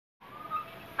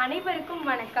அனைவருக்கும்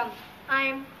வணக்கம். I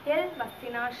am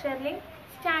L.vasthina Sherlin,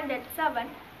 Standard 7,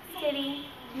 studying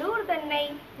Bharathy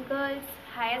Girls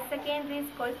Higher Secondary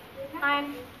School. I am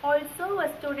also a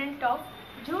student of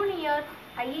Junior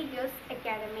LGHSc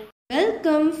Academy.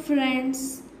 Welcome friends.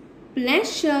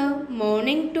 Pleasure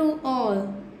morning to all.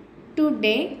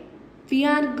 Today we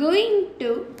are going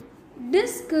to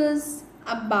discuss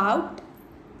about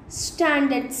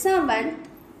Standard 7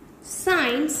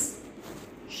 Science,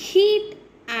 Heat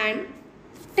and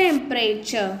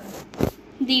Temperature.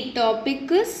 The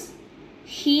topic is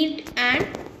Heat and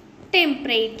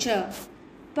Temperature,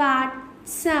 Part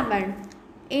 7.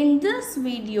 In this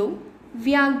video,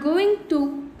 we are going to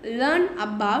learn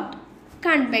about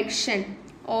convection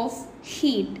of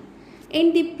heat.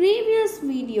 In the previous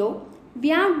video,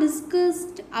 we have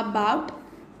discussed about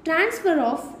transfer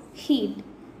of heat.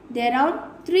 There are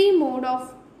three modes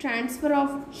of transfer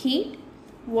of heat.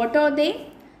 What are they?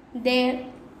 They're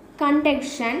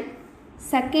conduction,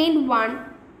 second one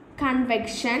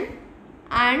convection,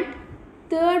 and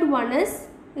third one is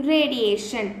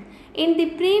radiation. In the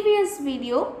previous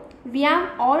video, we have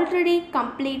already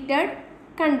completed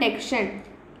conduction.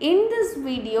 In this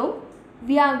video,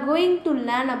 we are going to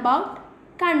learn about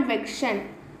convection.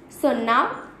 So now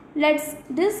let's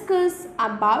discuss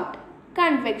about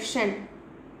convection.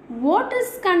 What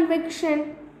is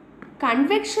convection?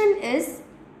 Convection is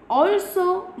also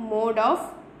mode of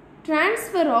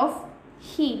transfer of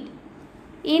heat.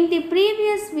 In the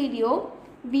previous video,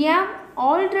 we have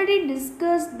already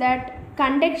discussed that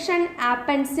conduction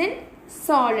happens in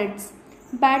solids.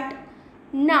 But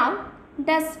now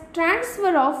the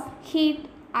transfer of heat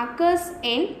occurs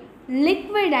in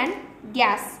liquid and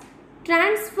gas.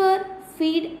 Transfer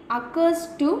feed occurs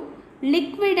to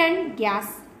liquid and gas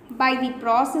by the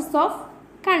process of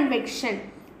convection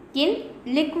in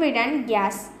liquid and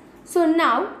gas. So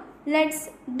now let's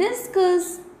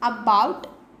discuss about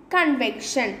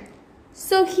convection.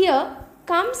 So here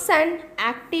comes an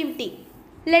activity.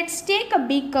 Let's take a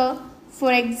beaker,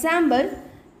 for example,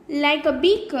 like a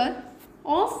beaker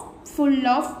full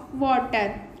of water,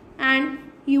 and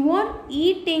you are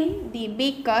eating the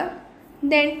beaker.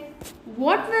 Then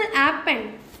what will happen?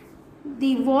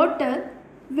 The water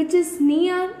which is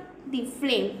near the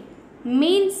flame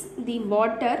means the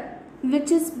water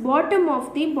which is bottom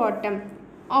of the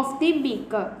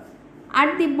beaker.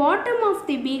 At the bottom of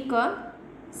the beaker,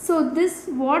 so this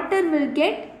water will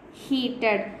get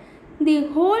heated. The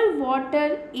whole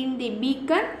water in the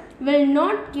beaker will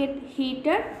not get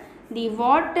heated. The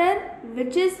water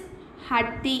which is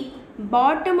at the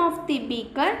bottom of the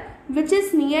beaker, which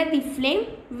is near the flame,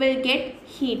 will get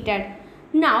heated.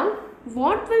 Now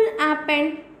what will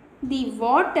happen? The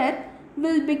water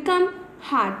will become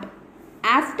hot.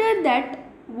 After that,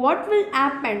 what will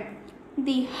happen?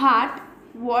 The hot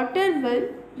water will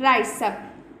rise up.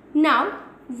 Now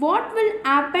what will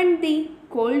happen? The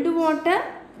cold water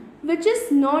which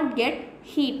is not get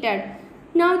heated.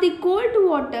 Now the cold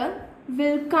water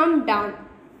will come down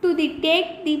to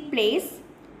take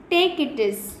it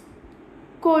is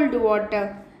cold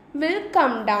water will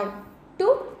come down to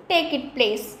take its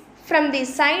place from the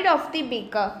side of the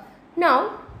beaker. Now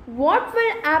what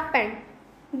will happen?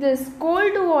 This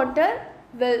cold water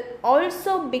will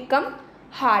also become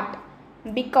hot,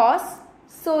 because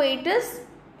so it is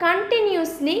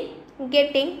continuously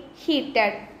getting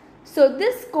heated. So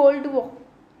this cold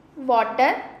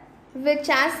water which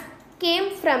has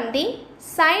came from the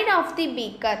side of the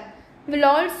beaker will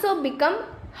also become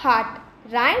hot,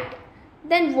 right?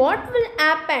 Then what will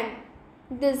happen?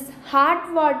 This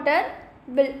hot water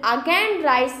will again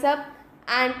rise up,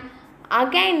 and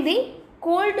again the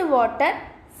cold water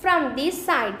from these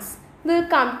sides will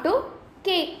come to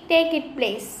take its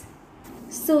place.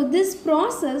 So this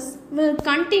process will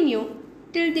continue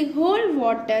till the whole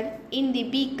water in the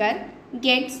beaker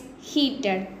gets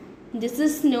heated. This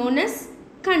is known as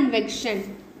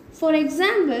convection. For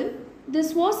example,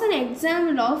 this was an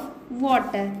example of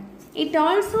water. It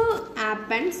also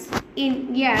happens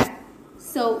in air.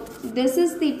 So this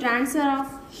is the transfer of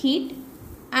heat,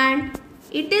 and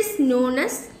it is known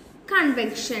as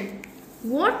convection.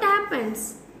 What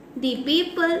happens? The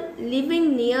people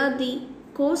living near the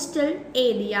coastal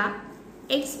area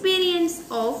experience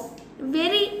of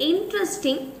very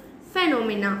interesting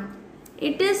phenomena.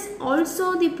 It is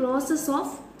also the process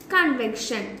of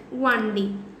convection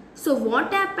only. So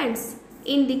what happens?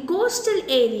 In the coastal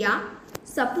area,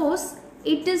 suppose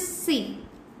it is sea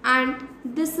and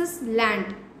this is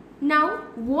land. Now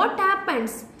what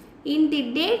happens? In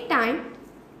the daytime,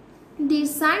 the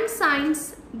sun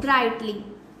shines brightly.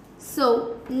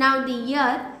 So now the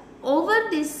air over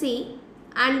the sea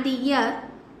and the air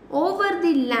over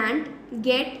the land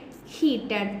get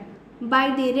heated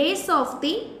by the rays of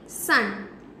the sun,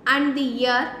 and the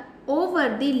air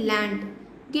over the land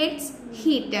gets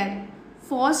heated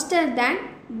faster than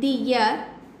the air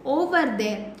over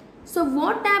there. So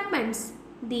what happens?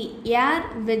 The air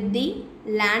with the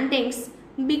landings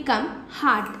become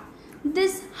hot.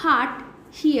 This hot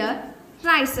here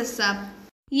rises up.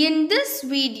 In this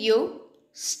video,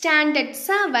 Standard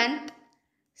 7th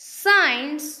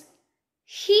Science,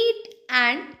 Heat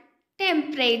and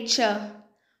Temperature.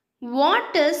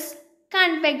 What is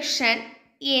convection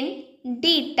in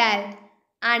detail?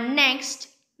 And next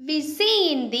we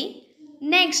see in the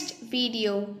next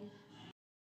video.